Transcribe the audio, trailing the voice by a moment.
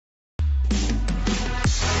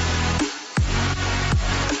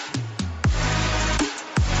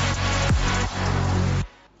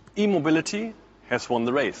E-mobility has won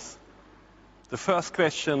the race. The first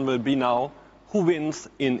question will be now, who wins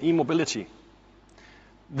in e-mobility?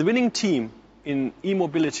 The winning team in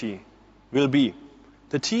e-mobility will be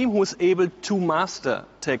the team who is able to master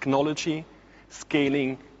technology,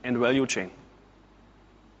 scaling, and value chain.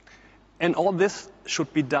 And all this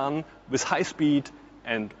should be done with high speed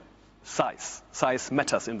and size. Size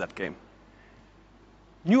matters in that game.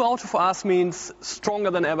 New Auto for us means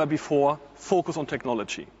stronger than ever before, focus on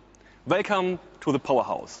technology. Welcome to the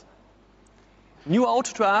powerhouse. New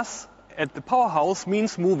Auto to us at the powerhouse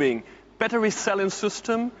means moving battery cell and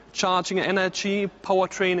system, charging and energy,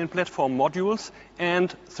 powertrain and platform modules,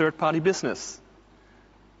 and third-party business.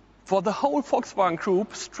 For the whole Volkswagen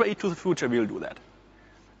Group, straight to the future, we'll do that.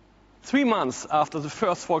 3 months after the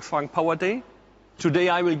first Volkswagen Power Day, today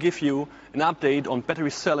I will give you an update on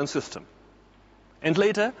battery cell and system. And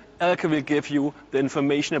later, Elke will give you the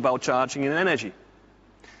information about charging and energy.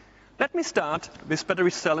 Let me start with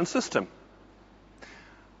battery cell and system.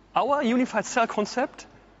 Our unified cell concept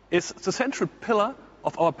is the central pillar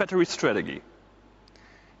of our battery strategy.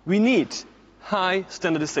 We need high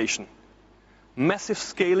standardization. Massive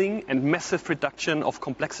scaling and massive reduction of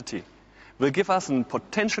complexity will give us a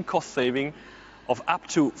potential cost saving of up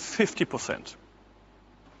to 50%.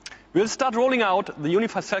 We'll start rolling out the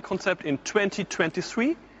unified cell concept in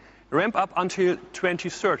 2023, ramp up until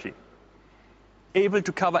 2030, able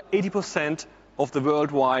to cover 80% of the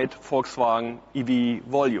worldwide Volkswagen EV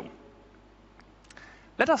volume.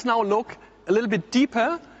 Let us now look a little bit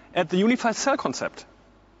deeper at the unified cell concept.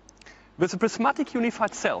 With a prismatic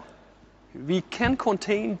unified cell, we can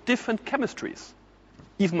contain different chemistries,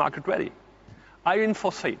 even market ready. Iron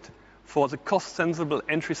phosphate for the cost-sensible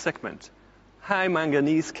entry segment, high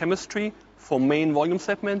manganese chemistry for main volume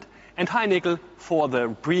segment, and high nickel for the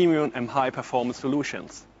premium and high performance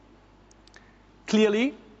solutions.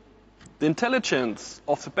 Clearly, the intelligence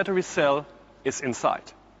of the battery cell is inside.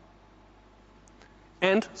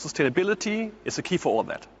 And sustainability is the key for all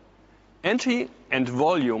that. Entry and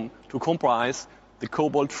volume to comprise the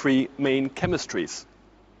cobalt-free main chemistries.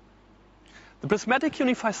 The prismatic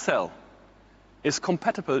unified cell is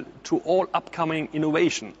compatible to all upcoming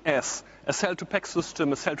innovation as a cell-to-pack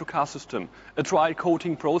system, a cell-to-car system, a dry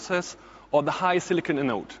coating process, or the high silicon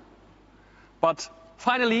anode. But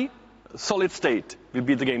finally, solid state will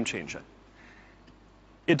be the game changer.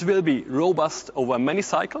 It will be robust over many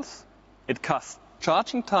cycles, it cuts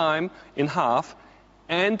charging time in half,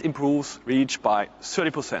 and improves reach by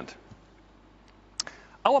 30%.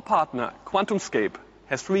 Our partner, QuantumScape,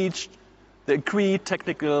 has reached the agreed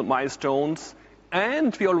technical milestones,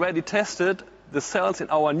 and we already tested the cells in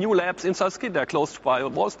our new labs in Salzgitter, close by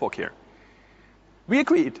Wolfsburg here. We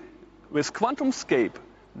agreed with QuantumScape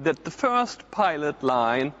that the first pilot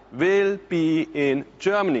line will be in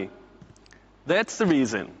Germany. That's the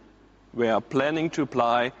reason we are planning to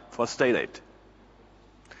apply for state aid.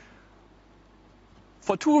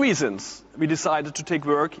 For 2 reasons, we decided to take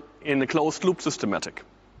work in a closed-loop systematic.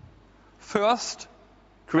 First,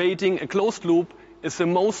 creating a closed loop is the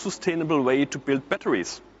most sustainable way to build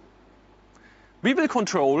batteries. We will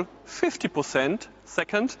control 50%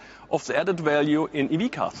 second of the added value in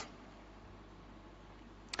EV cars.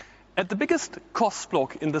 At the biggest cost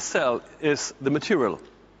block in the cell is the material.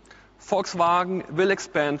 Volkswagen will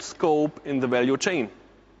expand scope in the value chain.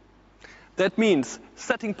 That means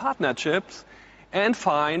setting partnerships and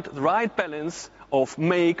find the right balance of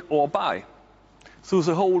make or buy through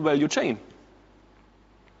the whole value chain.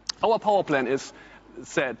 Our power plan is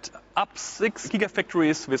set up 6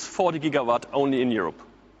 gigafactories with 40 gigawatt only in Europe.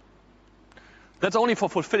 That's only for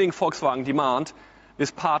fulfilling Volkswagen demand.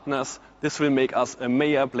 With partners, this will make us a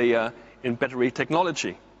major player in battery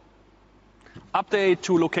technology. Update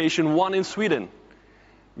to location 1 in Sweden.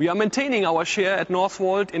 We are maintaining our share at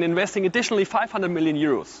Northvolt and investing additionally 500 million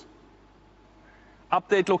euros.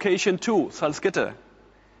 Update location 2, Salzgitter.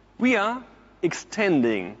 We are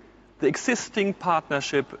extending the existing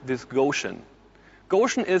partnership with Gotion.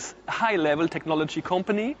 Gotion is a high-level technology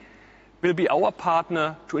company, will be our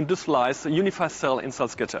partner to industrialize the unified cell in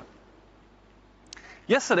Salzgitter.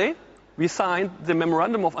 Yesterday, we signed the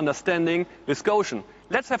Memorandum of Understanding with Gotion.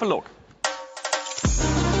 Let's have a look.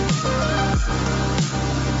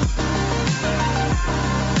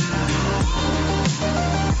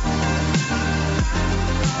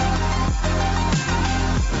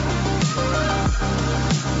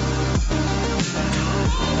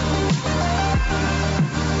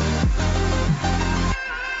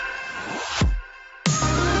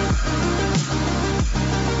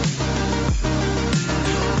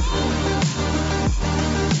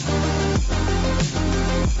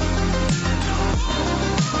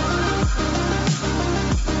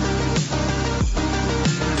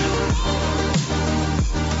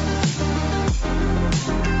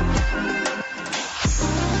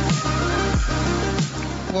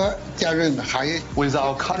 With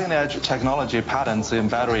our cutting-edge technology patents in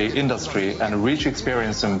battery industry and rich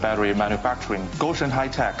experience in battery manufacturing, Goshen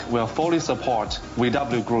High-Tech will fully support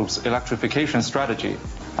VW Group's electrification strategy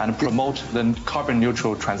and promote the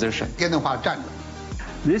carbon-neutral transition.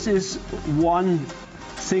 This is one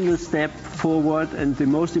single step forward and the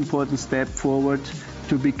most important step forward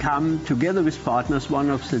to become, together with partners, one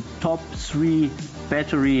of the top 3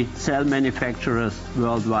 battery cell manufacturers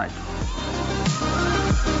worldwide.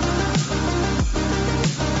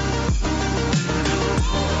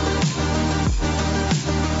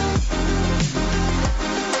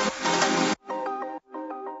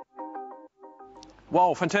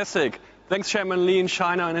 Wow, fantastic. Thanks Chairman Lee in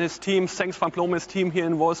China and his team. Thanks Frank Blome's team here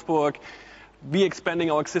in Wolfsburg. We're expanding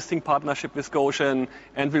our existing partnership with Goshen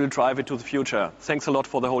and we'll drive it to the future. Thanks a lot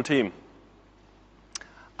for the whole team.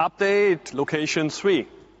 Update, location 3.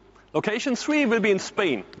 Location 3 will be in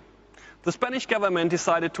Spain. The Spanish government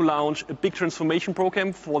decided to launch a big transformation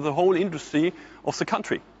program for the whole industry of the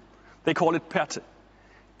country. They call it PERTE.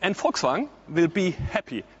 And Volkswagen will be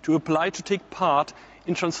happy to apply to take part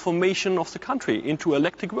in transformation of the country into an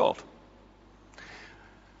electric world.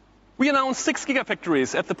 We announced 6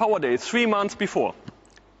 gigafactories at the Power Day 3 months before.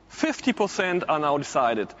 50% are now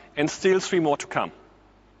decided and still 3 more to come.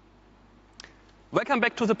 Welcome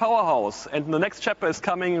back to the Powerhouse, and the next chapter is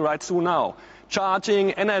coming right soon now.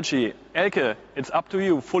 Charging energy. Elke, it's up to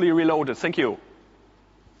you, fully reloaded. Thank you.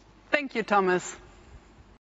 Thank you, Thomas.